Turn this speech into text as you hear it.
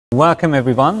Welcome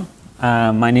everyone.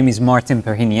 My name is Martin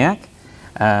Perhiniak.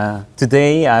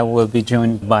 Today I will be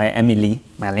joined by Emily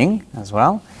Melling as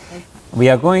well. We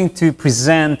are going to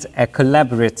present a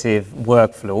collaborative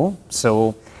workflow.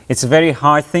 So it's a very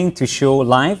hard thing to show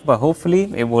live, but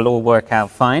hopefully it will all work out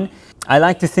fine. I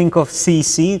like to think of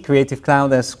CC, Creative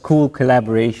Cloud, as cool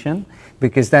collaboration,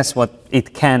 because that's what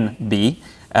it can be.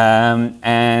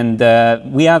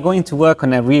 We are going to work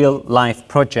on a real life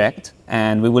project,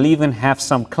 and we will even have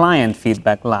some client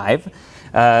feedback live.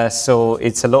 So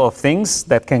it's a lot of things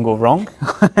that can go wrong.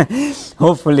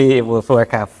 Hopefully it will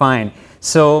work out fine.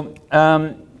 So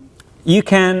you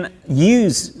can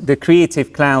use the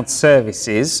Creative Cloud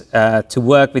services to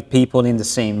work with people in the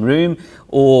same room,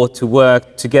 or to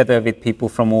work together with people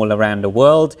from all around the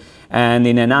world. And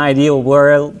in an ideal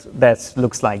world, that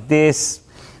looks like this.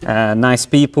 Nice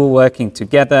people working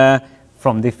together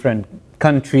from different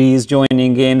countries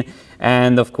joining in.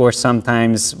 And of course,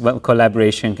 sometimes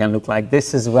collaboration can look like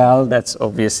this as well. That's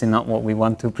obviously not what we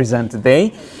want to present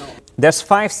today. There's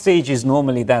 5 stages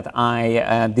normally that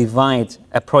I divide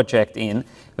a project in.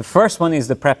 The first one is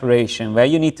the preparation, where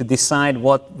you need to decide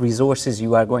what resources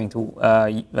you are going to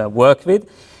work with,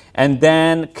 and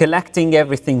then collecting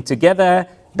everything together,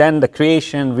 then the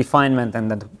creation, refinement,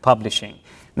 and then the publishing.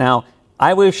 Now,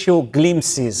 I will show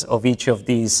glimpses of each of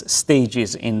these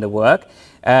stages in the work.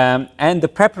 And the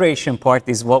preparation part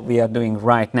is what we are doing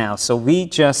right now. So we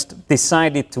just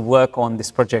decided to work on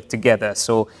this project together.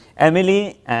 So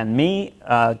Emily and me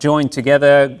joined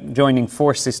together, joining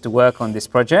forces to work on this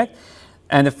project.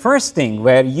 And the first thing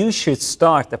where you should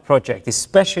start a project,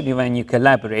 especially when you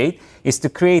collaborate, is to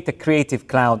create a Creative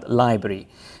Cloud library.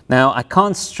 Now, I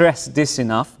can't stress this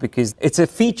enough, because it's a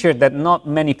feature that not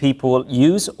many people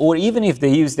use, or even if they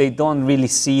use, they don't really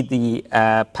see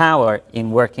the power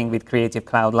in working with Creative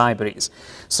Cloud libraries.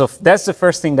 So that's the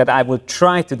first thing that I will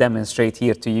try to demonstrate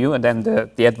here to you, and then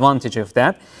the advantage of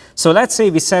that. So let's say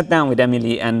we sat down with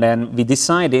Emily, and then we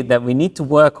decided that we need to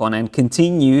work on and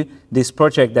continue this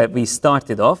project that we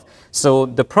started off. So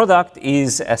the product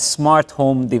is a smart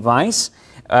home device.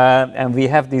 And we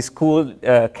have these cool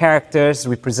characters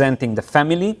representing the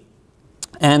family.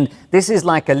 And this is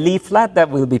like a leaflet that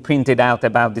will be printed out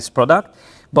about this product.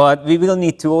 But we will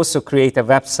need to also create a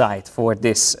website for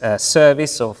this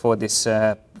service, or for this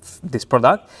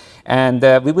product. And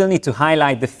we will need to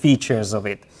highlight the features of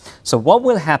it. So what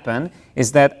will happen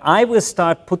is that I will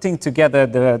start putting together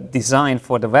the design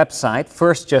for the website,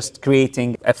 first just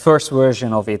creating a first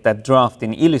version of it, that draft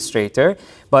in Illustrator,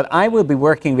 but I will be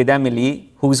working with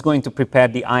Emily, who's going to prepare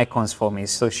the icons for me.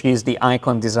 So she's the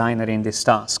icon designer in this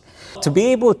task. To be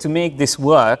able to make this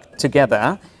work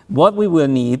together, what we will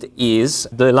need is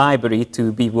the library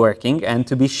to be working and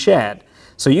to be shared.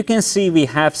 So you can see we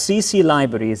have CC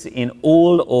libraries in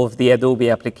all of the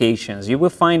Adobe applications. You will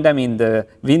find them in the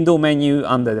window menu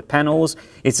under the panels.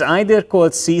 It's either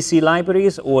called CC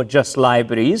libraries or just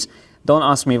libraries. Don't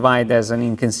ask me why there's an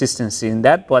inconsistency in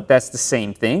that, but that's the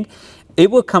same thing.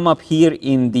 It will come up here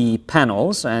in the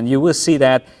panels, and you will see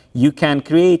that you can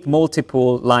create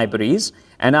multiple libraries,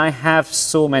 and I have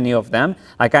so many of them.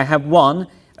 Like I have one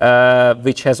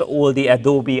which has all the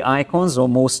Adobe icons, or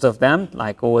most of them,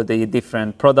 like all the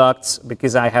different products,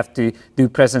 because I have to do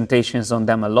presentations on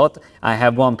them a lot. I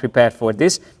have one prepared for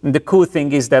this. And the cool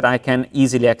thing is that I can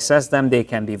easily access them. They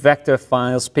can be vector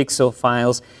files, pixel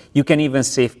files. You can even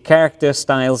save character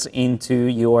styles into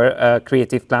your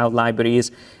Creative Cloud libraries,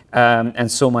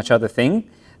 and so much other thing.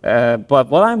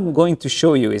 But what I'm going to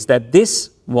show you is that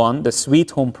this one, the Sweet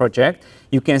Home project,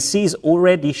 you can see is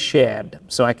already shared.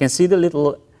 So I can see the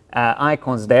little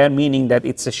icons there, meaning that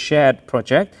it's a shared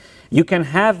project. You can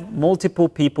have multiple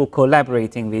people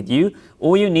collaborating with you.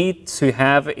 All you need to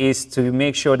have is to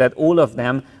make sure that all of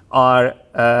them are,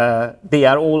 they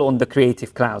are all on the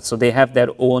Creative Cloud, so they have their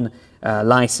own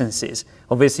licenses.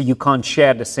 Obviously, you can't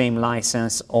share the same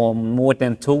license on more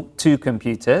than two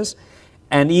computers.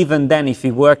 And even then, if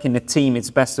you work in a team, it's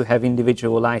best to have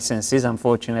individual licenses,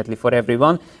 unfortunately, for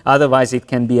everyone. Otherwise, it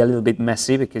can be a little bit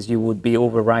messy, because you would be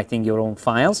overwriting your own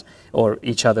files or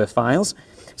each other's files.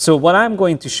 So what I'm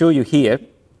going to show you here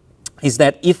is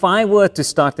that if I were to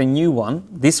start a new one,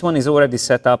 this one is already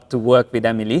set up to work with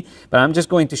Emily, but I'm just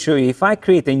going to show you, if I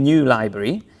create a new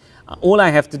library, all I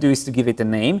have to do is to give it a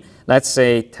name. Let's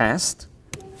say test,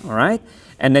 all right?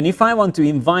 And then if I want to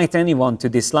invite anyone to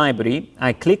this library,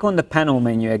 I click on the panel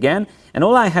menu again, and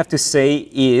all I have to say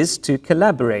is to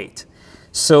collaborate.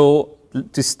 So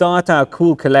to start our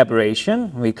cool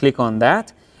collaboration, we click on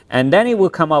that, and then it will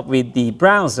come up with the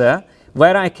browser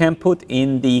where I can put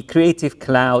in the Creative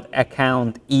Cloud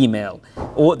account email.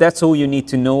 That's all you need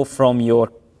to know from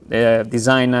your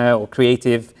designer or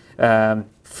creative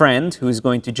friend who is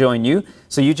going to join you.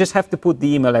 So you just have to put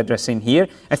the email address in here.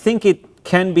 I think it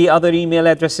can be other email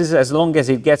addresses. As long as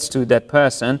it gets to that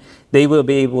person, they will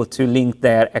be able to link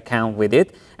their account with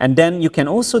it. And then you can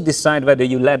also decide whether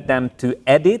you let them to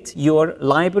edit your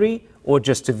library or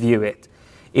just to view it.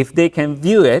 If they can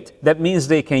view it, that means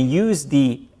they can use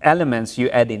the elements you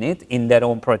add in it in their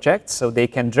own project, so they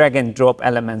can drag and drop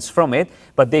elements from it,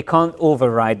 but they can't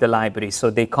override the library,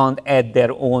 so they can't add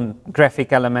their own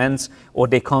graphic elements or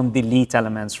they can't delete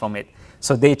elements from it.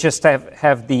 So they just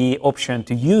have the option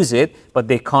to use it, but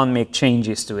they can't make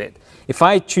changes to it. If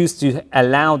I choose to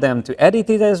allow them to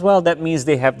edit it as well, that means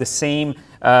they have the same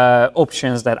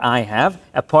options that I have.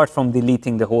 Apart from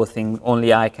deleting the whole thing,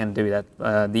 only I can do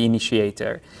that, the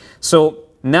initiator. So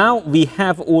now we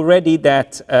have already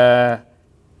that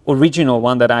original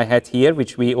one that I had here,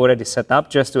 which we already set up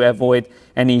just to avoid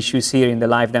any issues here in the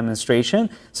live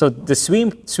demonstration. So the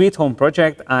Sweet Home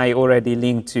project, I already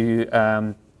linked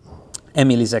to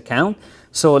Emily's account.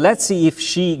 So let's see if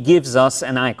she gives us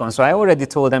an icon. So I already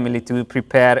told Emily to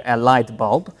prepare a light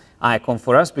bulb icon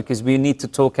for us because we need to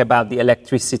talk about the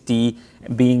electricity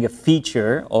being a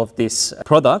feature of this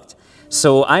product.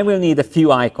 So I will need a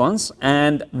few icons,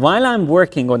 and while I'm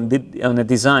working on a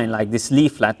design like this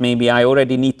leaflet, maybe I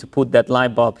already need to put that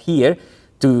light bulb here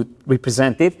to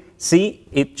represent it. See,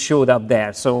 it showed up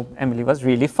there. So Emily was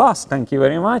really fast. Thank you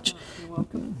very much.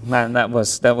 Man, that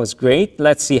was great.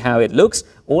 Let's see how it looks.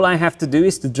 All I have to do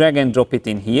is to drag and drop it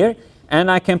in here, and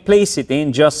I can place it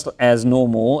in just as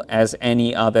normal as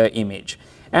any other image.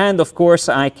 And of course,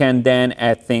 I can then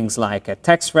add things like a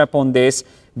text wrap on this.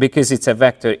 Because it's a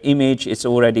vector image, it's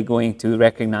already going to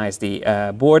recognize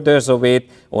the borders of it,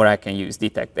 or I can use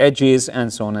detect edges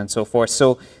and so on and so forth.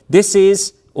 So this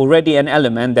is already an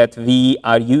element that we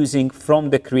are using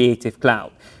from the Creative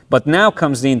Cloud. But now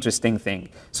comes the interesting thing.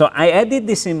 So I added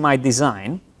this in my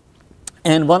design,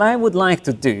 and what I would like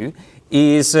to do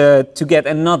is to get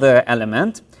another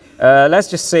element. Let's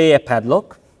just say a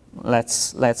padlock.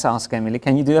 Let's ask Emily,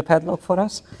 can you do a padlock for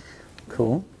us?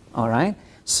 Cool, all right.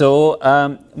 So,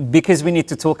 because we need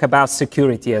to talk about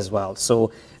security as well.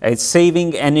 So, it's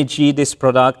saving energy, this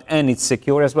product, and it's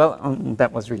secure as well.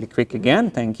 That was really quick again,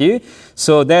 thank you.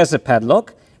 So, there's a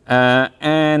padlock.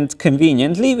 And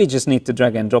conveniently, we just need to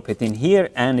drag and drop it in here,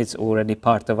 and it's already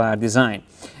part of our design.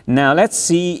 Now, let's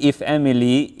see if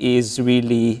Emily is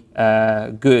really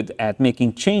good at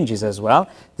making changes as well.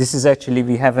 This is actually,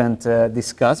 we haven't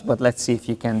discussed, but let's see if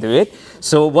you can do it.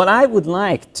 So what I would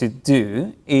like to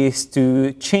do is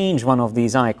to change one of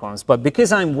these icons. But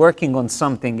because I'm working on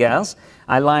something else,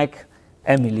 I like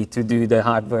Emily to do the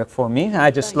hard work for me.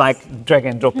 I just like drag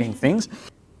and dropping things.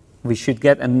 We should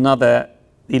get another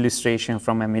illustration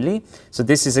from Emily. So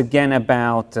this is again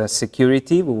about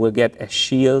security. We will get a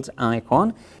shield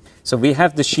icon. So we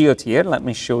have the shield here. Let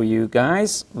me show you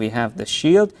guys. We have the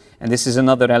shield, and this is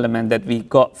another element that we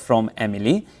got from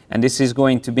Emily. And this is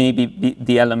going to maybe be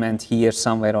the element here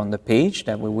somewhere on the page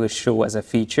that we will show as a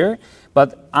feature.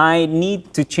 But I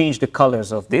need to change the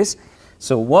colors of this.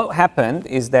 So what happened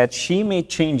is that she made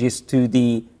changes to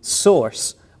the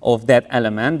source of that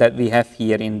element that we have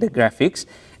here in the graphics.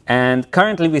 And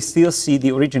currently we still see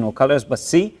the original colors, but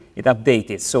see, it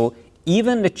updated. So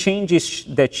even the changes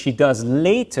that she does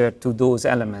later to those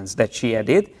elements that she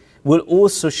added will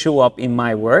also show up in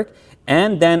my work.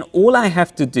 And then all I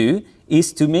have to do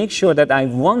is to make sure that I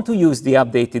want to use the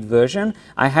updated version,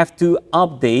 I have to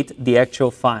update the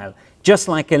actual file. Just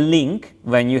like a link,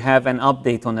 when you have an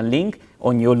update on a link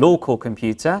on your local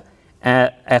computer,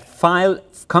 a file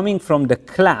coming from the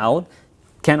cloud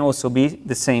can also be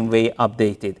the same way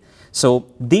updated. So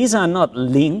these are not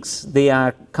links, they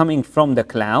are coming from the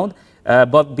cloud,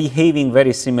 but behaving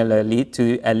very similarly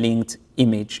to a linked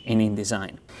image in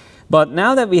InDesign. But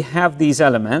now that we have these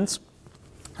elements,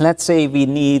 let's say we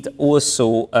need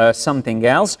also something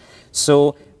else.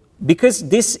 So because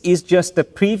this is just a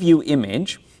preview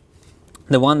image,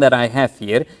 the one that I have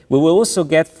here, we will also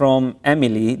get from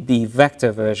Emily the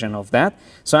vector version of that.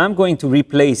 So I'm going to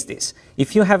replace this.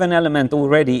 If you have an element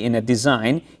already in a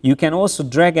design, you can also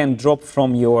drag and drop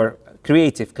from your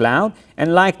Creative Cloud,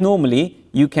 and like normally,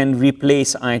 you can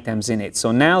replace items in it.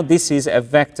 So now this is a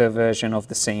vector version of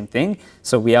the same thing.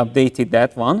 So we updated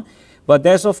that one. But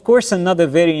there's of course another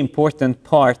very important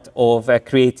part of a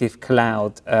Creative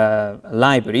Cloud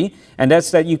library, and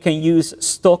that's that you can use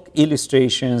stock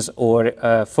illustrations or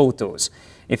photos.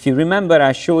 If you remember,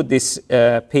 I showed this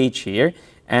page here,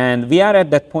 and we are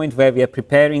at that point where we are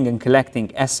preparing and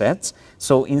collecting assets.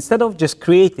 So instead of just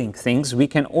creating things, we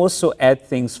can also add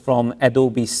things from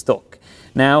Adobe stock.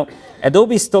 Now,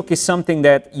 Adobe Stock is something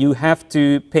that you have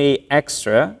to pay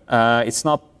extra. It's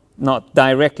not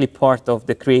directly part of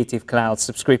the Creative Cloud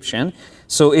subscription.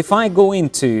 So if I go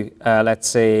into, let's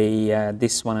say,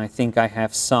 this one, I think I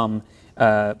have some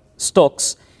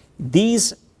stocks.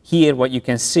 These here, what you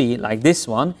can see, like this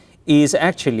one, is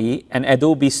actually an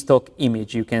Adobe Stock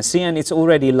image. You can see, and it's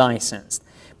already licensed.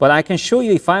 But I can show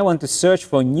you, if I want to search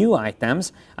for new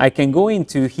items, I can go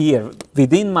into here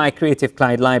within my Creative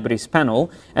Cloud Libraries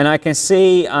panel, and I can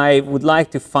say I would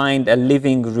like to find a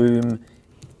living room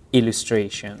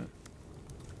illustration.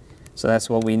 So that's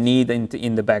what we need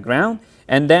in the background.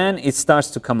 And then it starts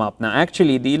to come up. Now,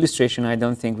 actually, the illustration, I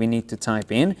don't think we need to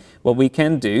type in. What we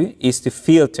can do is to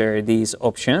filter these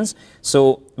options.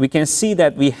 So we can see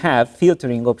that we have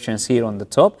filtering options here on the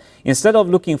top. Instead of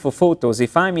looking for photos,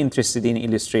 if I'm interested in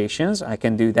illustrations, I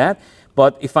can do that.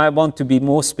 But if I want to be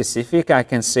more specific, I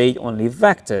can say only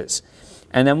vectors.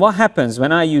 And then what happens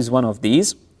when I use one of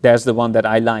these? There's the one that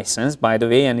I licensed, by the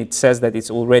way, and it says that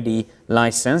it's already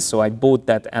licensed, so I bought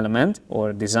that element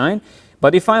or design.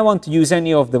 But if I want to use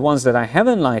any of the ones that I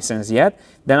haven't licensed yet,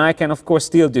 then I can, of course,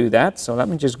 still do that. So let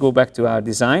me just go back to our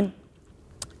design,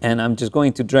 and I'm just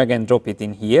going to drag and drop it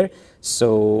in here.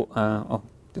 So, oh,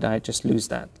 did I just lose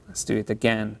that? Let's do it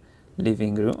again.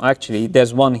 Living room. Actually,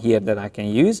 there's one here that I can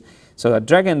use. So I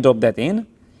drag and drop that in.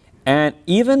 And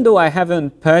even though I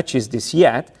haven't purchased this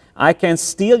yet, I can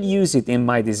still use it in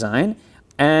my design,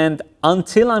 and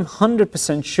until I'm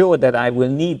 100% sure that I will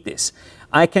need this,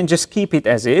 I can just keep it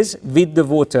as is with the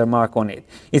watermark on it.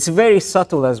 It's very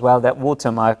subtle as well, that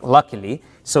watermark, luckily,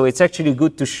 so it's actually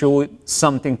good to show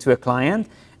something to a client,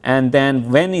 and then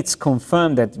when it's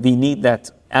confirmed that we need that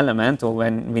element or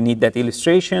when we need that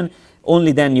illustration,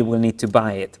 only then you will need to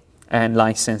buy it and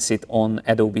license it on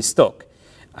Adobe Stock.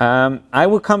 I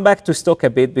will come back to Stock a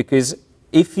bit, because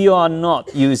if you are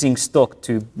not using Stock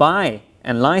to buy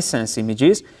and license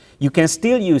images, you can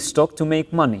still use Stock to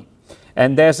make money.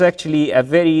 And there's actually a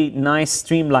very nice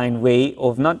streamlined way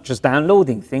of not just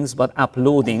downloading things, but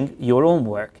uploading your own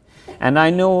work. And I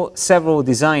know several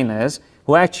designers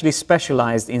who actually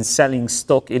specialized in selling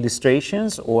stock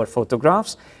illustrations or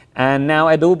photographs, and now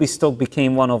Adobe Stock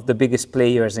became one of the biggest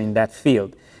players in that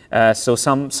field. So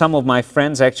some of my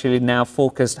friends actually now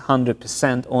focused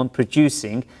 100% on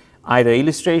producing either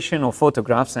illustration or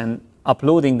photographs and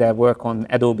uploading their work on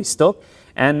Adobe Stock,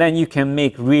 and then you can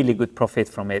make really good profit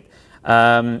from it.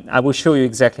 I will show you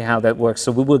exactly how that works.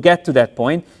 So we will get to that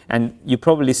point, and you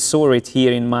probably saw it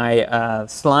here in my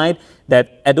slide,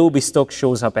 that Adobe Stock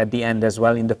shows up at the end as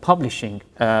well in the publishing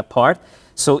part.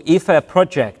 So if a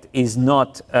project is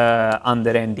not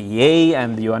under NDA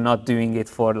and you are not doing it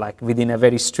for like within a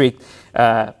very strict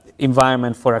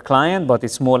environment for a client, but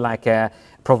it's more like a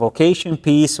provocation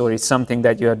piece, or it's something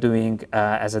that you are doing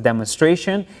as a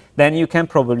demonstration, then you can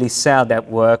probably sell that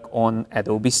work on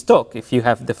Adobe Stock if you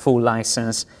have the full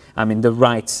license, I mean the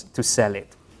rights to sell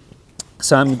it.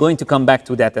 So I'm going to come back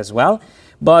to that as well.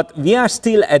 But we are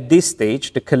still at this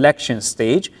stage, the collection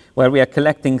stage, where we are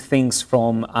collecting things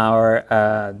from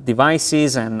our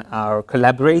devices and our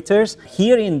collaborators.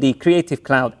 Here in the Creative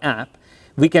Cloud app,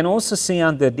 we can also see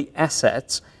under the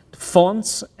assets,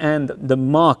 fonts and the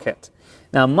market.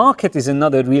 Now, market is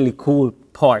another really cool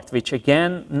part, which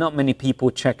again, not many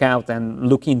people check out and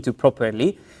look into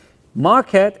properly.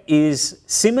 Market is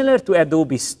similar to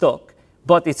Adobe Stock,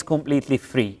 but it's completely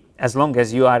free, as long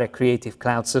as you are a Creative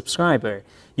Cloud subscriber.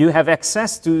 You have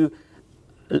access to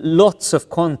lots of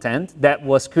content that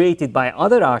was created by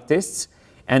other artists,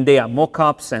 and they are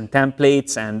mock-ups and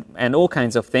templates and all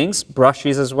kinds of things,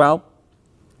 brushes as well,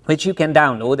 which you can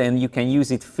download and you can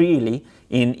use it freely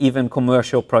in even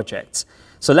commercial projects.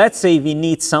 So let's say we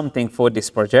need something for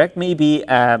this project, maybe,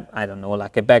 I don't know,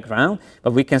 like a background,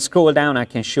 but we can scroll down, I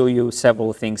can show you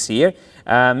several things here.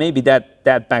 Maybe that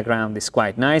background is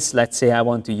quite nice. Let's say I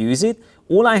want to use it.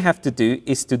 All I have to do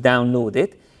is to download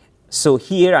it. So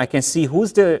here I can see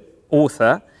who's the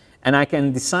author, and I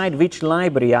can decide which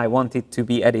library I want it to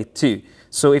be added to.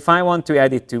 So if I want to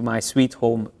add it to my Sweet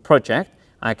Home project,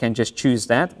 I can just choose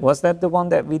that. Was that the one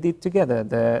that we did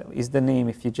together? Is the name,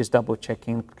 if you just double check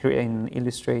in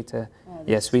Illustrator?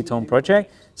 Yeah, Sweet Home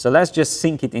project. So let's just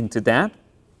sync it into that.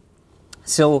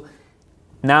 So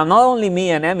now not only me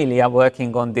and Emily are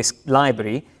working on this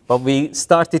library, but we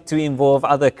started to involve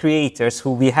other creators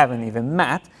who we haven't even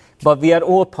met, but we are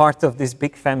all part of this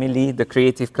big family, the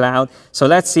Creative Cloud. So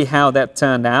let's see how that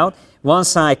turned out.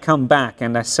 once I come back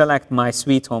and I select my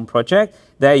Sweet Home project,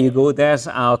 there you go, there's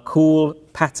our cool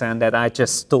pattern that I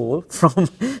just stole from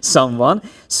someone.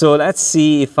 So let's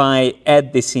see if I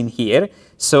add this in here.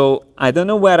 So I don't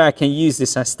know where I can use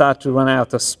this. I start to run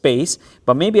out of space,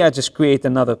 but maybe I just create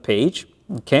another page,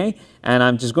 okay? And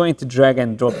I'm just going to drag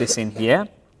and drop this in here.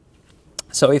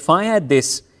 So if I add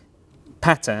this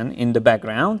pattern in the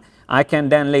background, I can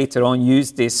then later on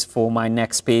use this for my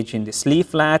next page in this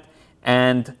leaflet.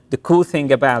 And the cool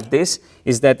thing about this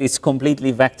is that it's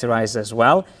completely vectorized as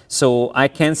well. So I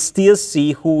can still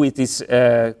see who it is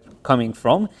coming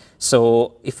from.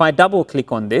 So if I double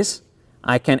click on this,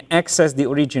 I can access the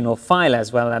original file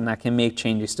as well, and I can make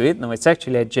changes to it. Now it's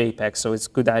actually a JPEG, so it's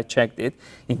good I checked it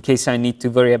in case I need to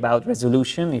worry about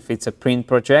resolution. If it's a print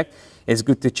project, it's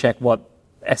good to check what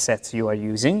assets you are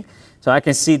using. So I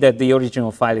can see that the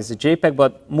original file is a JPEG,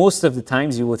 but most of the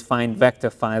times you would find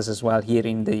vector files as well here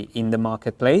in the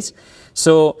marketplace.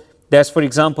 So there's, for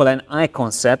example, an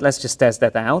icon set. Let's just test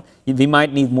that out. We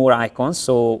might need more icons,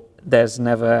 so there's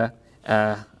never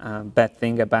a bad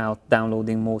thing about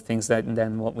downloading more things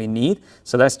than what we need.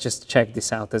 So let's just check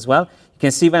this out as well. You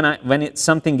can see when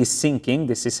something is syncing,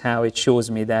 this is how it shows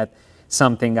me that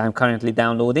something I'm currently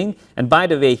downloading. And by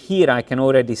the way, here I can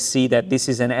already see that this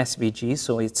is an SVG,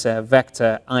 so it's a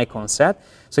vector icon set.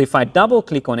 So if I double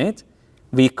click on it,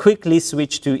 we quickly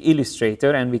switch to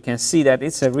Illustrator, and we can see that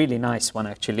it's a really nice one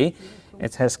actually.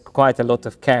 It has quite a lot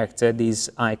of character, these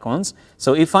icons.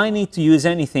 So if I need to use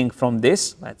anything from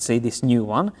this, let's say this new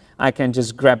one, I can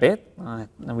just grab it.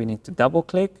 We need to double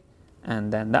click,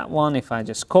 and then that one, if I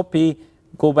just copy,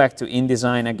 go back to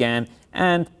InDesign again,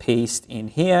 and paste in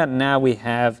here. Now we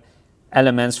have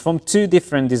elements from two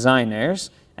different designers,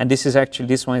 and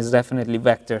this one is definitely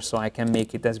vector, so I can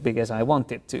make it as big as I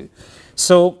want it to.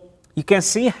 So you can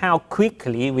see how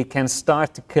quickly we can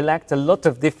start to collect a lot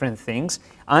of different things,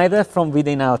 either from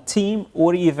within our team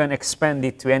or even expand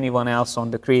it to anyone else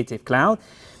on the Creative Cloud.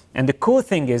 And the cool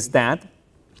thing is that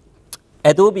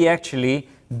Adobe actually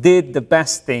did the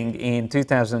best thing in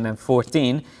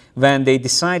 2014 when they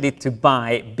decided to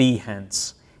buy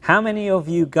Behance. How many of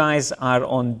you guys are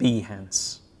on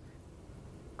Behance?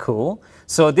 Cool.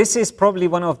 So this is probably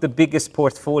one of the biggest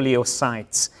portfolio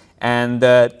sites, and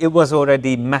it was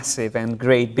already massive and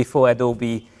great before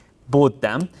Adobe bought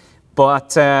them.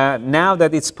 But now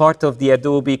that it's part of the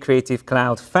Adobe Creative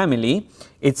Cloud family,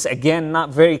 it's again not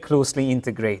very closely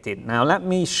integrated. Now let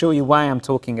me show you why I'm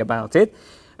talking about it.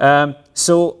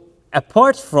 So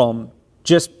apart from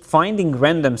just finding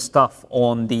random stuff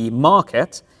on the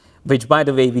market, which by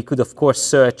the way we could of course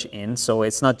search in, so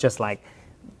it's not just like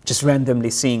just randomly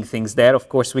seeing things there. Of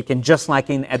course we can, just like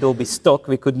in Adobe Stock,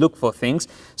 we could look for things.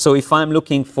 So if I'm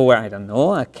looking for, I don't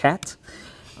know, a cat,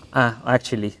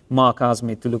 actually Mark asked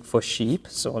me to look for sheep,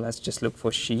 so let's just look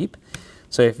for sheep.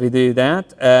 So if we do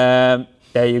that,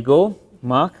 there you go.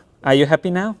 Mark, are you happy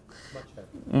now? Much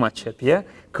happier. Much happier.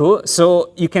 Cool.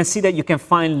 So you can see that you can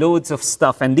find loads of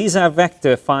stuff, and these are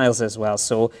vector files as well.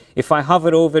 So if I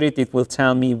hover over it, it will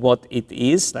tell me what it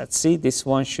is. Let's see, this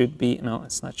one should be, no,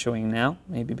 it's not showing now,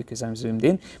 maybe because I'm zoomed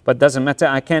in, but doesn't matter.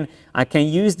 I can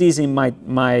use these in my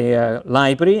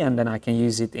library, and then I can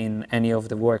use it in any of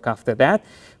the work after that.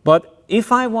 But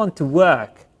if I want to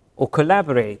work or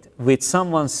collaborate with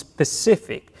someone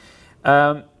specific,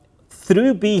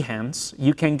 through Behance,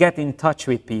 you can get in touch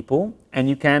with people, and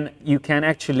you can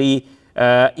actually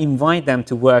invite them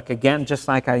to work again, just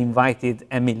like I invited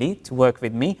Emily to work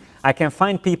with me. I can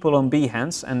find people on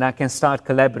Behance, and I can start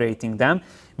collaborating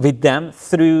with them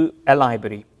through a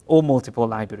library or multiple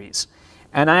libraries.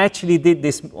 And I actually did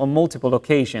this on multiple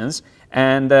occasions,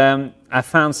 and I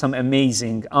found some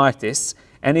amazing artists,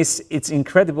 and it's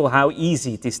incredible how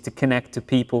easy it is to connect to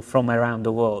people from around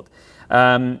the world.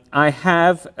 I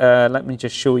have, let me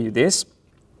just show you this.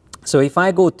 So if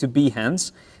I go to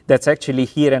Behance, that's actually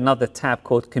here another tab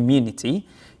called Community.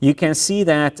 You can see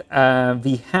that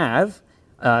we have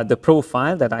the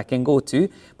profile that I can go to,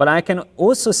 but I can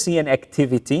also see an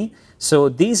activity. So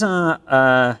these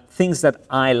are things that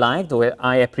I liked or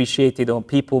I appreciated, or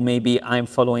people maybe I'm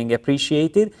following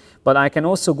appreciated, but I can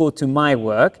also go to my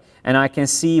work, and I can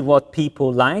see what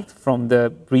people liked from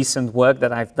the recent work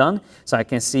that I've done. So I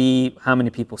can see how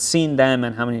many people seen them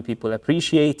and how many people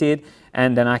appreciated.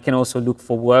 And then I can also look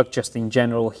for work just in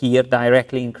general here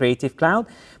directly in Creative Cloud.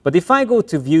 But if I go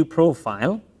to View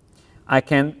Profile, I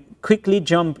can quickly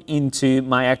jump into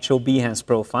my actual Behance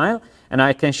profile, and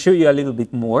I can show you a little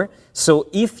bit more. So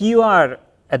if you are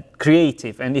a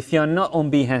creative, and if you're not on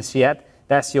Behance yet,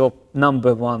 that's your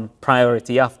 #1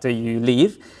 priority after you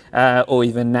leave, or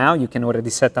even now, you can already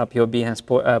set up your Behance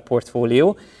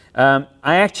portfolio.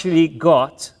 I actually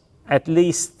got at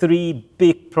least 3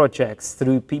 big projects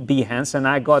through Behance, and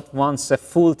I got once a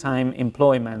full-time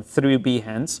employment through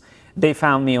Behance. They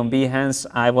found me on Behance.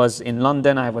 I was in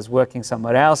London, I was working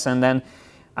somewhere else, and then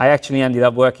I actually ended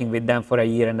up working with them for a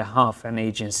year and a half, an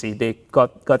agency. They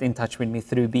got in touch with me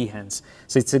through Behance.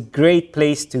 So it's a great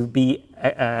place to be,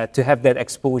 to have that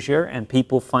exposure and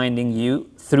people finding you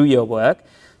through your work.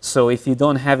 So if you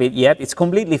don't have it yet, it's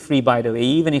completely free, by the way.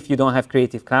 Even if you don't have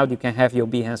Creative Cloud, you can have your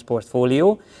Behance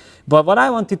portfolio. But what I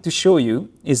wanted to show you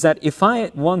is that if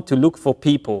I want to look for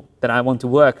people that I want to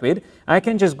work with, I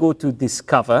can just go to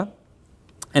Discover,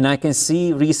 and I can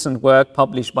see recent work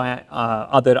published by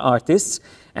other artists.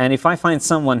 And if I find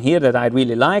someone here that I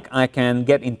really like, I can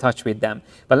get in touch with them.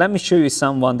 But let me show you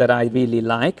someone that I really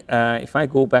like. If I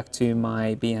go back to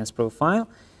my Behance profile,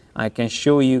 I can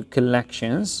show you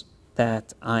collections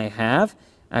that I have.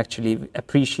 Actually,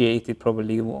 Appreciated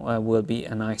probably will be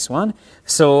a nice one.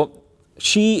 So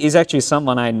she is actually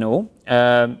someone I know,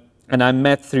 and I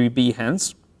met through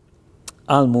Behance.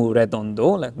 Almu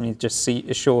Redondo. Let me just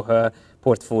show her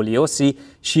portfolio. See,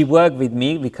 she worked with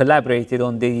me. We collaborated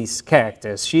on these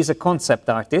characters. She's a concept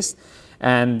artist,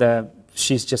 and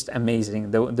she's just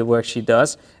amazing, the work she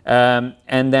does.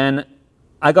 And then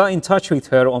I got in touch with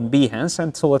her on Behance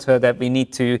and told her that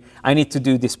I need to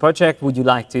do this project. Would you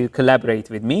like to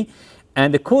collaborate with me?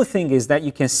 And the cool thing is that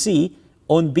you can see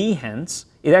on Behance,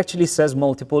 it actually says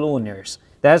multiple owners.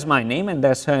 There's my name and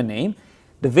there's her name.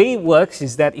 The way it works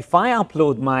is that if I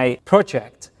upload my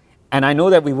project and I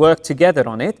know that we work together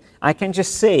on it, I can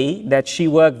just say that she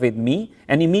worked with me,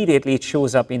 and immediately it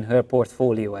shows up in her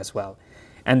portfolio as well.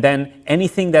 And then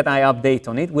anything that I update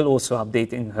on it will also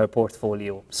update in her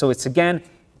portfolio. So it's, again,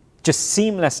 just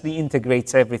seamlessly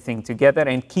integrates everything together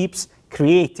and keeps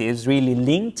creatives really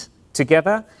linked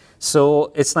together.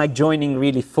 So it's like joining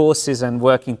really forces and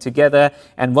working together,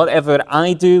 and whatever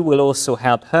I do will also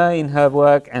help her in her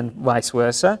work and vice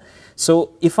versa.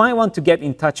 So if I want to get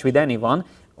in touch with anyone,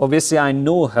 obviously I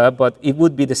know her, but it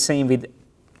would be the same with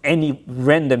any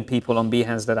random people on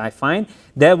Behance that I find.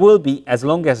 There will be, as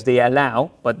long as they allow,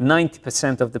 but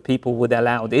 90% of the people would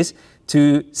allow this,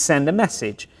 to send a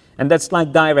message. And that's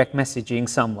like direct messaging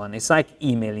someone. It's like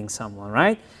emailing someone,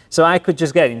 right? So I could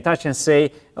just get in touch and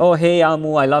say, oh, hey,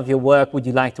 Almu, I love your work. Would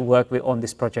you like to work on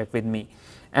this project with me?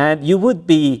 And you would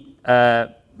be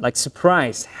like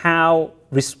surprised how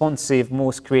responsive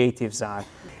most creatives are.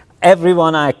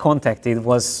 Everyone I contacted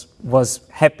was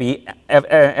happy,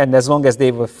 and as long as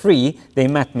they were free, they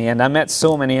met me. And I met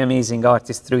so many amazing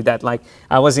artists through that. Like,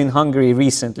 I was in Hungary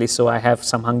recently, so I have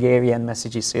some Hungarian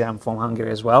messages here. I'm from Hungary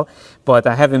as well, but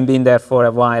I haven't been there for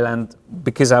a while. And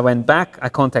because I went back, I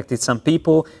contacted some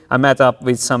people. I met up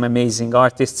with some amazing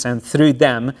artists, and through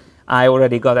them, I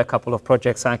already got a couple of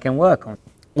projects I can work on.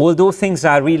 Although things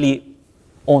are really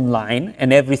online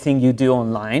and everything you do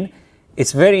online,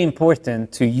 it's very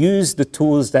important to use the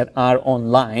tools that are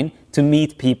online to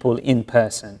meet people in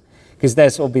person. Because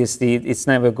that's obviously, it's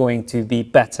never going to be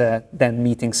better than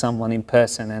meeting someone in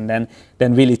person and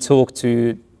then really talk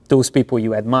to those people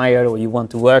you admire or you want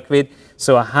to work with.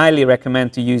 So I highly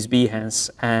recommend to use Behance.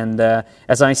 And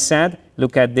as I said,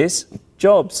 look at this,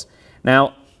 jobs.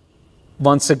 Now,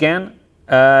 once again,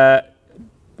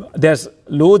 there's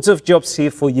loads of jobs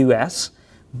here for US.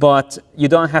 But you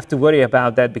don't have to worry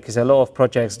about that because a lot of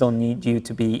projects don't need you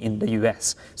to be in the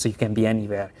US, so you can be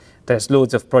anywhere. There's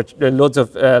loads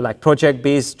of like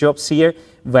project-based jobs here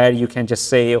where you can just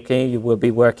say, okay, you will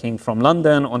be working from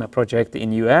London on a project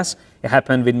in US. It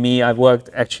happened with me. I worked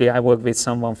with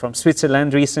someone from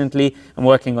Switzerland recently. I'm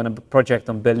working on a project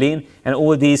on Berlin, and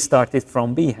all these started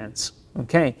from Behance.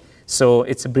 Okay, so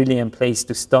it's a brilliant place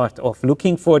to start off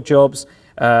looking for jobs,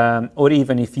 or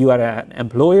even if you are an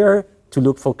employer, to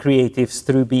look for creatives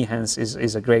through Behance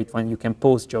is a great one. You can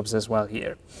post jobs as well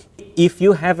here. If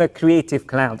you have a Creative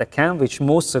Cloud account, which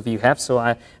most of you have, so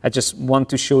I just want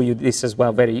to show you this as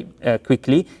well very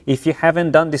quickly. If you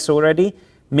haven't done this already,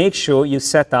 make sure you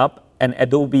set up an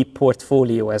Adobe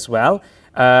portfolio as well,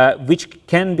 which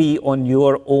can be on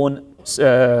your own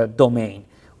domain.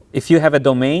 If you have a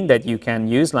domain that you can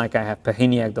use, like I have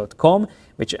pahiniak.com,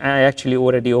 which I actually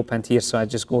already opened here, so I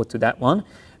just go to that one.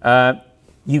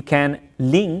 You can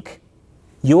link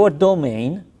your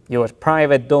domain, your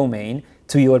private domain,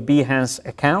 to your Behance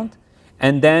account,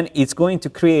 and then it's going to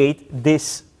create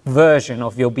this version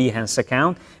of your Behance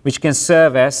account, which can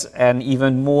serve as an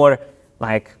even more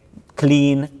like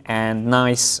clean and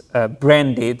nice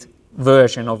branded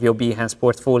version of your Behance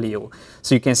portfolio.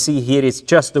 So you can see here it's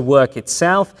just the work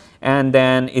itself, and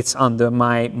then it's under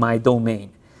my domain.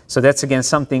 So that's again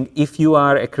something, if you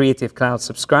are a Creative Cloud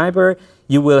subscriber,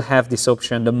 you will have this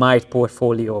option, the My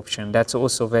Portfolio option. That's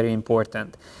also very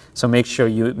important. So make sure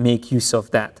you make use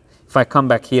of that. If I come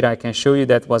back here, I can show you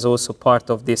that was also part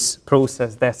of this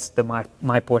process. That's the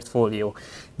My Portfolio.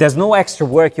 There's no extra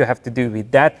work you have to do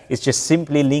with that. It's just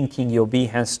simply linking your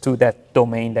Behance to that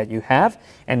domain that you have,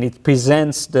 and it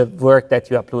presents the work that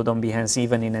you upload on Behance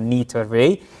even in a neater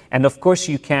way. And of course,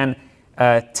 you can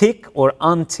tick or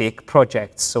untick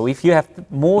projects. So if you have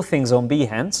more things on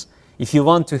Behance, if you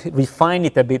want to refine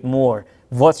it a bit more,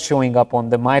 what's showing up on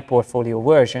the My Portfolio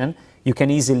version, you can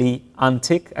easily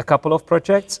untick a couple of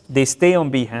projects. They stay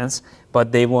on Behance,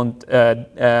 but they won't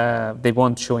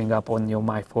showing up on your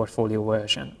My Portfolio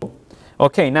version.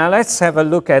 Okay, now let's have a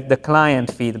look at the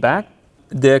client feedback.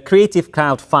 The Creative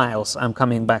Cloud files I'm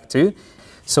coming back to.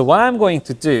 So what I'm going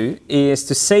to do is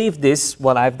to save this,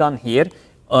 what I've done here,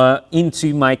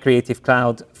 into my Creative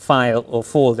Cloud file or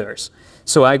folders.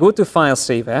 So I go to File,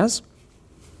 Save As,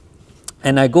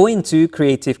 and I go into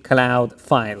Creative Cloud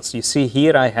files. You see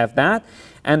here I have that,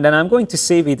 and then I'm going to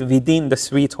save it within the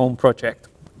Sweet Home project.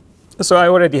 So I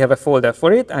already have a folder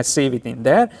for it. I save it in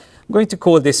there. I'm going to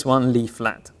call this one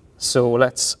Leaflet. So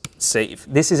let's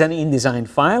save. This is an InDesign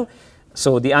file.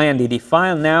 So the INDD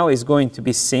file now is going to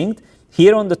be synced.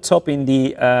 Here on the top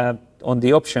on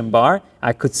the option bar,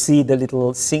 I could see the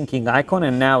little syncing icon,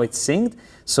 and now it's synced.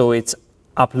 So it's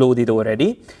uploaded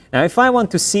already. Now if I want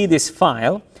to see this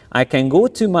file, I can go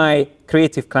to my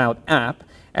Creative Cloud app,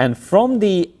 and from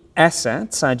the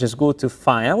assets, I just go to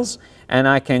Files, and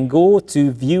I can go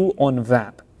to View on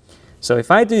Web. So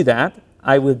if I do that,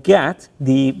 I will get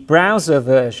the browser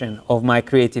version of my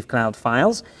Creative Cloud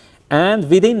files, and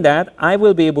within that, I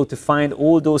will be able to find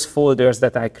all those folders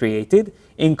that I created,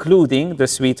 including the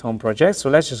Sweet Home project. So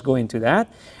let's just go into that.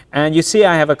 And you see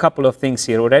I have a couple of things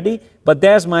here already, but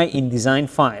there's my InDesign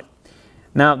file.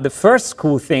 Now, the first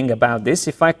cool thing about this,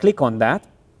 if I click on that,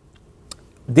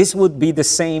 this would be the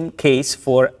same case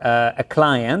for a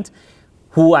client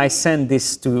who I send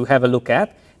this to have a look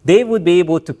at. They would be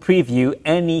able to preview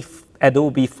any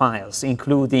Adobe files,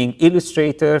 including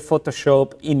Illustrator,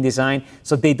 Photoshop, InDesign,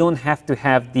 so they don't have to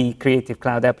have the Creative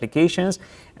Cloud applications.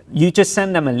 You just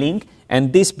send them a link,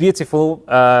 and this beautiful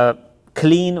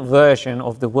clean version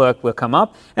of the work will come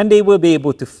up, and they will be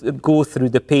able to go through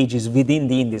the pages within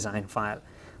the InDesign file.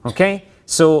 Okay,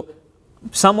 so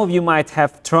some of you might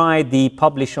have tried the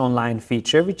Publish Online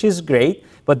feature, which is great,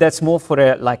 but that's more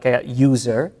for like a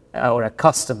user or a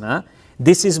customer.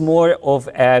 This is more of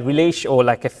a relation or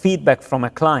like a feedback from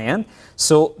a client.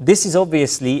 So this is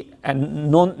obviously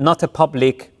not a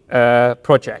public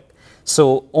project.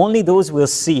 So only those will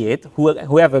see it,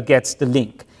 whoever gets the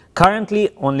link.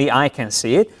 Currently, only I can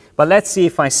see it, but let's see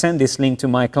if I send this link to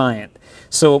my client.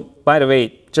 So, by the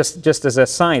way, just as a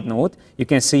side note, you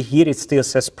can see here it still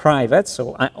says private,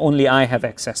 so only I have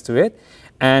access to it.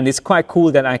 And it's quite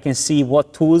cool that I can see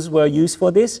what tools were used for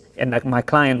this, and that my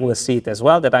client will see it as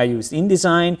well, that I used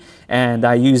InDesign, and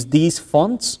I used these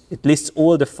fonts. It lists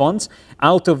all the fonts,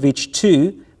 out of which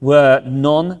 2 were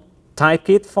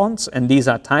non-typekit fonts, and these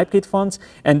are typekit fonts,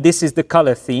 and this is the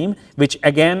color theme, which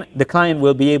again, the client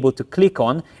will be able to click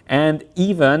on and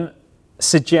even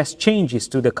suggest changes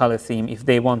to the color theme if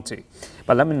they want to.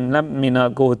 But let me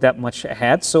not go that much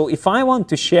ahead. So if I want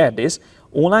to share this,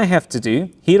 all I have to do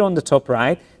here on the top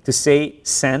right to say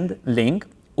send link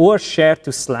or share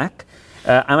to Slack.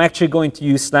 I'm actually going to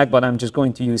use Slack, but I'm just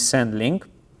going to use send link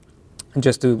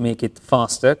just to make it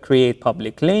faster. Create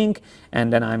public link,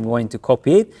 and then I'm going to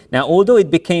copy it. Now, although it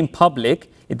became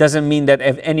public, it doesn't mean that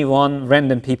if anyone,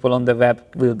 random people on the web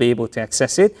will be able to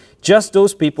access it, just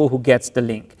those people who gets the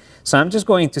link. So I'm just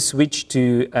going to switch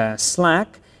to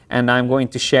Slack, and I'm going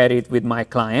to share it with my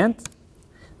client.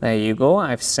 There you go,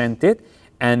 I've sent it.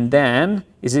 And then,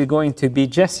 is it going to be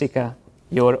Jessica,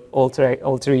 your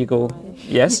alter ego?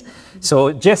 Yes.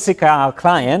 So Jessica, our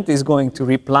client, is going to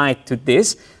reply to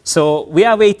this. So we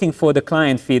are waiting for the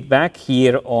client feedback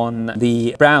here on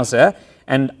the browser.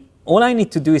 And all I need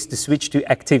to do is to switch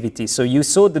to activity. So you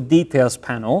saw the details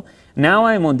panel. Now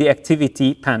I'm on the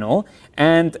activity panel,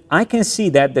 and I can see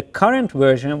that the current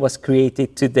version was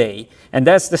created today. And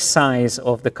that's the size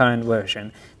of the current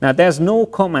version. Now there's no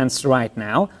comments right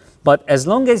now, but as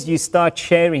long as you start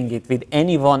sharing it with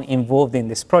anyone involved in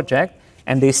this project,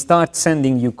 and they start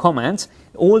sending you comments,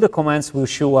 all the comments will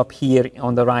show up here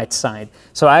on the right side.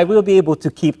 So I will be able to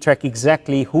keep track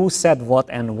exactly who said what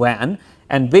and when,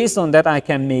 and based on that I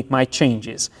can make my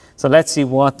changes. So let's see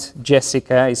what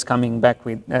Jessica is coming back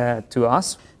with to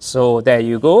us. So there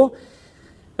you go.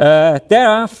 There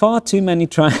are far too many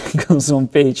triangles on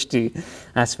page 2.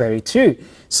 That's very true.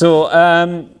 So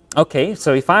Okay,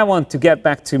 so if I want to get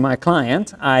back to my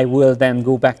client, I will then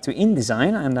go back to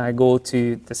InDesign and I go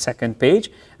to the second page,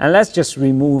 and let's just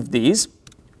remove these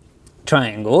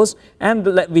triangles and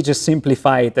let me just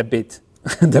simplify it a bit,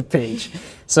 the page.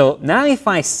 So now if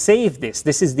I save this,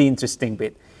 this is the interesting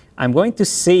bit. I'm going to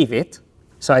save it.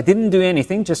 So I didn't do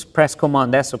anything, just press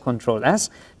Command S or Control S.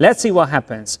 Let's see what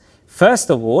happens. First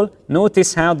of all,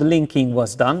 notice how the linking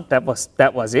was done. That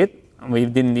was it. We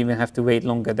didn't even have to wait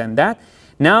longer than that.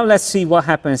 Now let's see what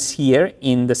happens here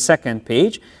in the second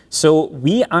page. So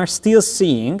we are still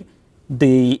seeing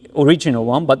the original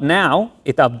one, but now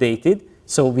it updated.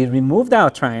 So we removed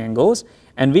our triangles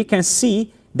and we can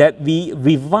see that we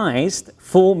revised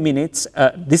 4 minutes.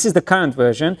 This is the current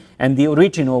version, and the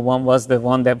original one was the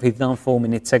one that we've done 4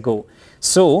 minutes ago.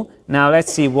 So now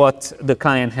let's see what the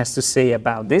client has to say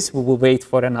about this. We will wait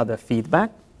for another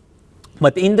feedback.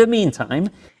 But in the meantime,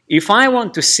 if I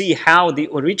want to see how the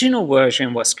original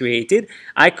version was created,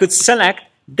 I could select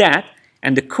that.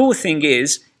 And the cool thing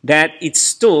is that it's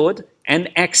stored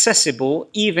and accessible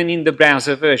even in the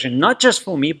browser version, not just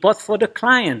for me, but for the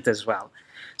client as well.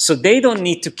 So they don't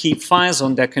need to keep files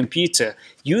on their computer.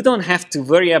 You don't have to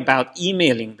worry about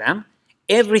emailing them.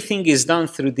 Everything is done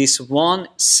through this one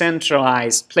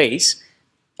centralized place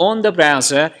on the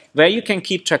browser where you can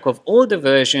keep track of all the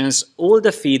versions, all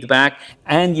the feedback,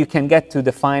 and you can get to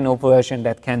the final version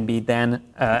that can be then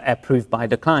approved by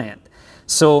the client.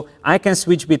 So I can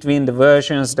switch between the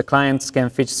versions, the clients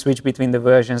can switch between the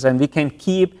versions, and we can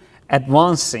keep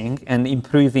advancing and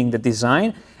improving the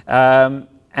design.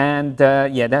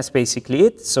 Yeah, that's basically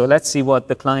it. So let's see what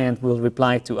the client will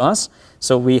reply to us.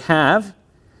 So we have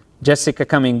Jessica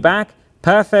coming back.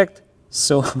 Perfect.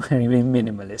 So very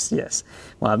minimalist, yes.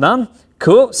 Well done.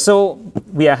 Cool. So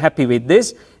we are happy with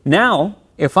this. Now,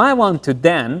 if I want to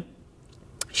then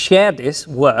share this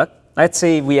work, let's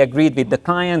say we agreed with the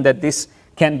client that this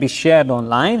can be shared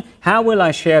online. How will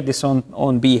I share this on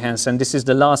Behance? And this is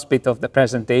the last bit of the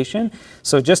presentation.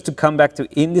 So just to come back to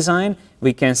InDesign,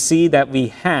 we can see that we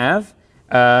have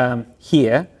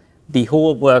here the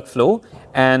whole workflow.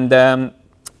 And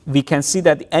we can see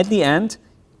that at the end,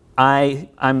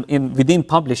 within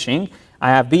publishing, I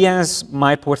have Behance,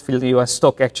 my portfolio as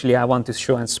stock. Actually, I want to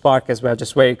show and Spark as well,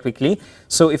 just very quickly.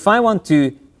 So if I want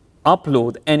to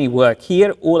upload any work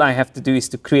here, all I have to do is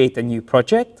to create a new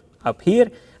project up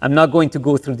here. I'm not going to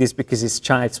go through this because it's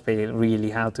child's play,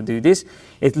 really, how to do this.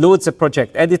 It loads a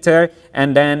project editor,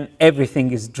 and then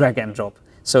everything is drag and drop.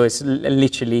 So it's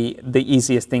literally the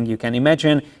easiest thing you can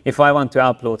imagine. If I want to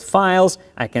upload files,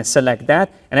 I can select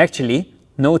that. And actually,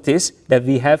 notice that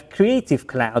we have Creative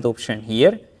Cloud option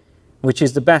here, which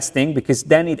is the best thing because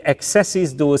then it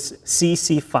accesses those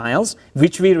CC files,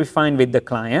 which we refine with the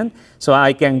client. So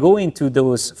I can go into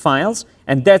those files,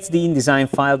 and that's the InDesign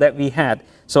file that we had.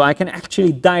 So I can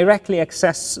actually directly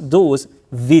access those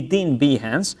within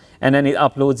Behance, and then it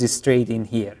uploads it straight in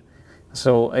here.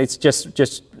 So it's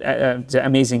just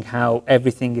amazing how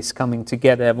everything is coming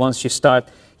together once you start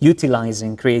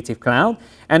utilizing Creative Cloud.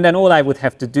 And then all I would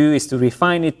have to do is to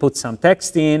refine it, put some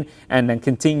text in, and then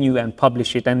continue and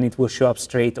publish it, and it will show up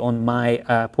straight on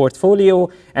my portfolio,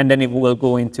 and then it will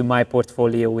go into my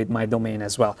portfolio with my domain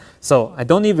as well. So I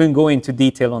don't even go into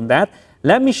detail on that.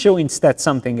 Let me show instead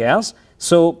something else.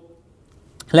 So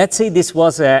let's say this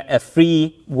was a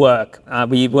free work.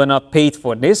 We were not paid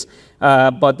for this,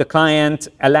 but the client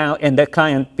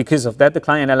because of that, the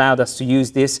client allowed us to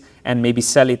use this and maybe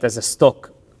sell it as a stock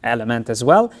element as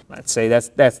well. Let's say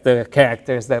that's the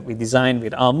characters that we designed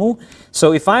with Almu.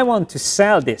 So if I want to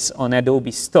sell this on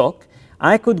Adobe Stock,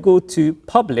 I could go to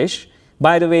Publish.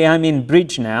 By the way, I'm in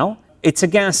Bridge now. It's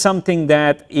again something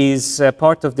that is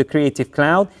part of the Creative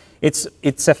Cloud.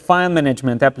 It's a file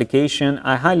management application.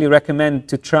 I highly recommend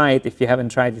to try it if you haven't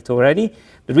tried it already.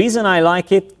 The reason I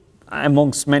like it,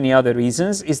 amongst many other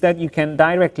reasons, is that you can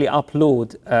directly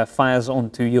upload files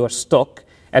onto your stock,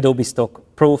 Adobe Stock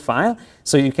profile.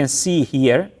 So you can see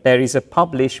here, there is a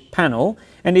Publish panel,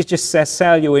 and it just says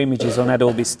sell your images on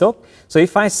Adobe Stock. So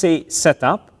if I say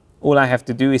Setup, all I have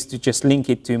to do is to just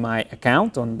link it to my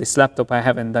account. On this laptop, I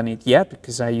haven't done it yet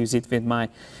because I use it with my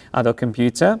other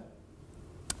computer.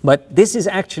 But this is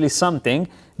actually something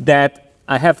that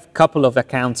I have a couple of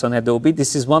accounts on Adobe.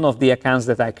 This is one of the accounts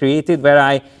that I created where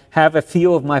I have a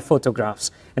few of my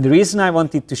photographs. And the reason I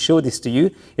wanted to show this to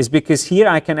you is because here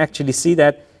I can actually see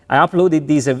that I uploaded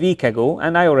these a week ago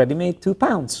and I already made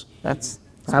 £2. That's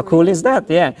how cool is that?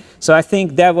 Yeah. So I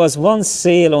think there was 1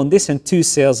 sale on this and 2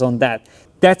 sales on that.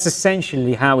 That's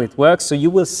essentially how it works. So you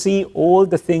will see all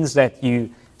the things that you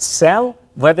sell,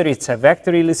 whether it's a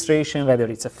vector illustration, whether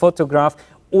it's a photograph,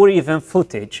 or even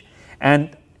footage.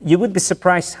 And you would be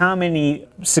surprised how many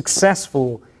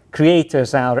successful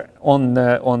creators are on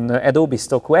Adobe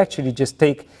Stock who actually just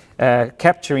take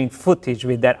capturing footage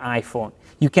with their iPhone.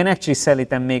 You can actually sell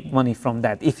it and make money from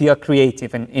that if you are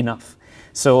creative enough.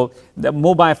 So the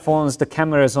mobile phones, the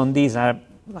cameras on these are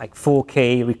like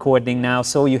 4K recording now,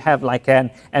 so you have like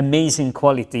an amazing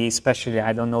quality, especially,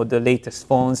 I don't know, the latest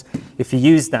phones. If you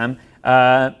use them,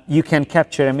 you can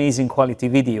capture amazing quality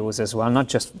videos as well, not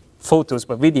just photos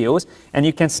but videos, and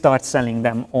you can start selling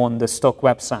them on the Stock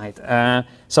website.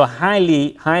 So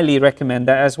I highly recommend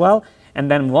that as well. And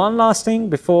then one last thing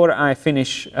before I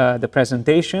finish the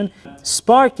presentation.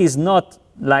 Spark is not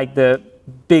like the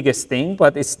biggest thing,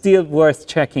 but it's still worth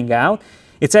checking out.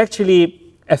 It's actually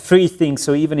a free thing,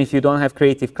 so even if you don't have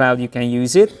Creative Cloud, you can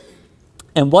use it.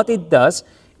 And what it does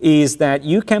is that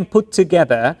you can put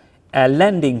together a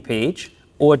landing page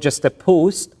or just a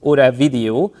post or a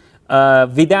video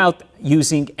without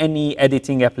using any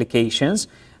editing applications.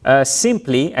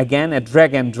 Simply, again, a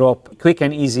drag and drop, quick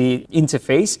and easy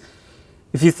interface.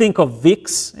 If you think of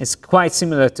Wix, it's quite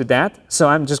similar to that. So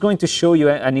I'm just going to show you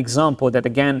an example that,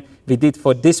 again, we did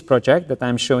for this project that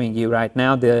I'm showing you right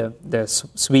now, the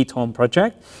Sweet Home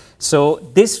project. So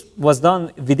this was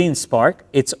done within Spark.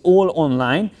 It's all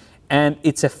online, and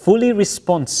it's a fully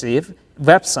responsive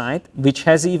website, which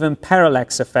has even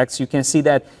parallax effects. You can see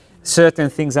that certain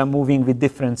things are moving with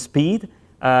different speed.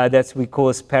 That's we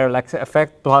call parallax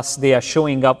effect, plus they are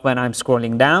showing up when I'm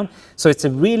scrolling down. So it's a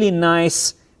really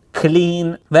nice,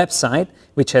 clean website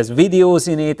which has videos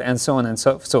in it and so on and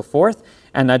so forth.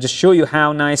 And I just show you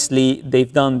how nicely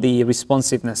they've done the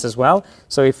responsiveness as well.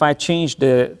 So if I change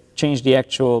the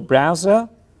actual browser,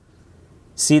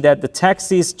 see that the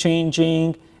text is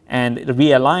changing and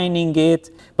realigning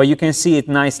it, but you can see it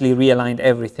nicely realigned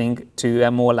everything to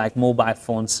a more like mobile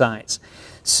phone size.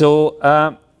 So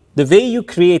the way you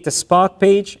create a Spark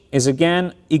page is,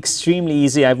 again, extremely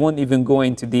easy. I won't even go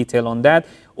into detail on that.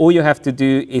 All you have to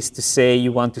do is to say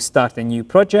you want to start a new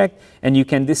project, and you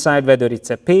can decide whether it's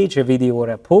a page, a video, or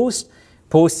a post.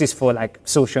 Post is for like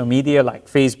social media, like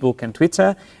Facebook and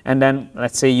Twitter. And then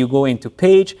let's say you go into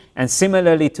page, and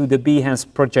similarly to the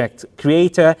Behance project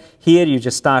creator, here you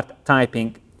just start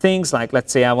typing things like,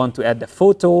 let's say I want to add a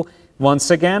photo. Once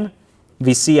again,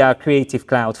 we see our Creative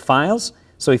Cloud files.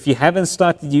 So if you haven't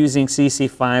started using CC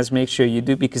files, make sure you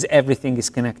do, because everything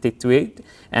is connected to it.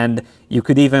 And you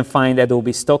could even find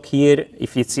Adobe Stock here.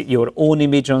 If it's your own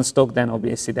image on Stock, then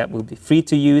obviously that will be free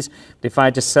to use. But if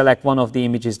I just select one of the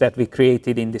images that we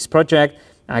created in this project,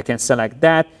 I can select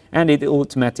that, and it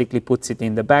automatically puts it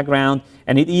in the background,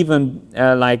 and it even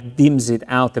like dims it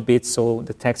out a bit, so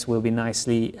the text will be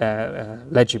nicely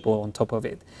legible on top of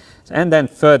it. And then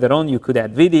further on, you could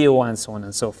add video and so on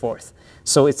and so forth.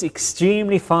 So it's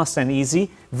extremely fast and easy.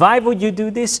 Why would you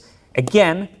do this?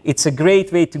 Again, it's a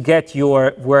great way to get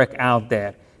your work out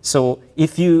there. So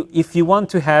if you want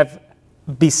to have,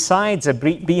 besides a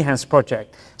Behance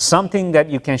project, something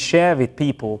that you can share with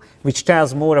people, which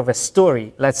tells more of a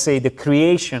story, let's say the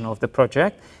creation of the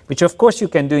project, which of course you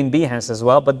can do in Behance as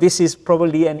well, but this is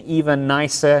probably an even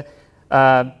nicer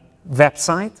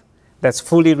website that's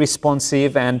fully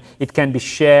responsive, and it can be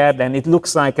shared, and it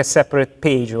looks like a separate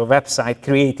page or website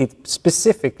created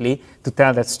specifically to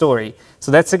tell that story.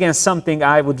 So that's, again, something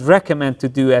I would recommend to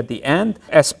do at the end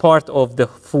as part of the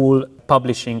full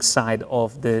publishing side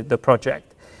of the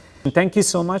project. And thank you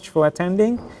so much for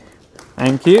attending.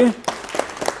 Thank you.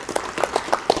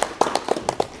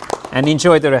 And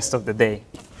enjoy the rest of the day.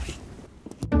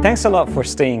 Thanks a lot for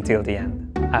staying till the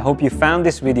end. I hope you found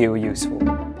this video useful.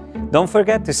 Don't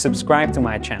forget to subscribe to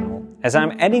my channel, as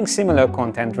I'm adding similar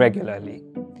content regularly.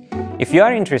 If you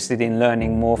are interested in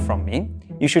learning more from me,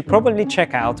 you should probably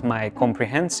check out my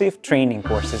comprehensive training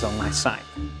courses on my site.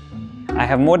 I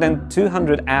have more than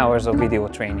 200 hours of video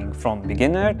training from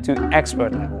beginner to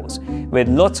expert levels, with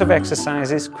lots of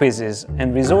exercises, quizzes,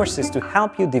 and resources to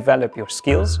help you develop your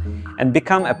skills and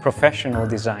become a professional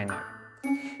designer.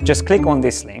 Just click on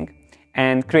this link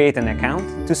and create an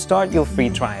account to start your free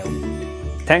trial.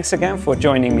 Thanks again for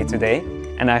joining me today,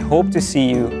 and I hope to see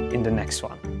you in the next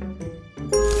one.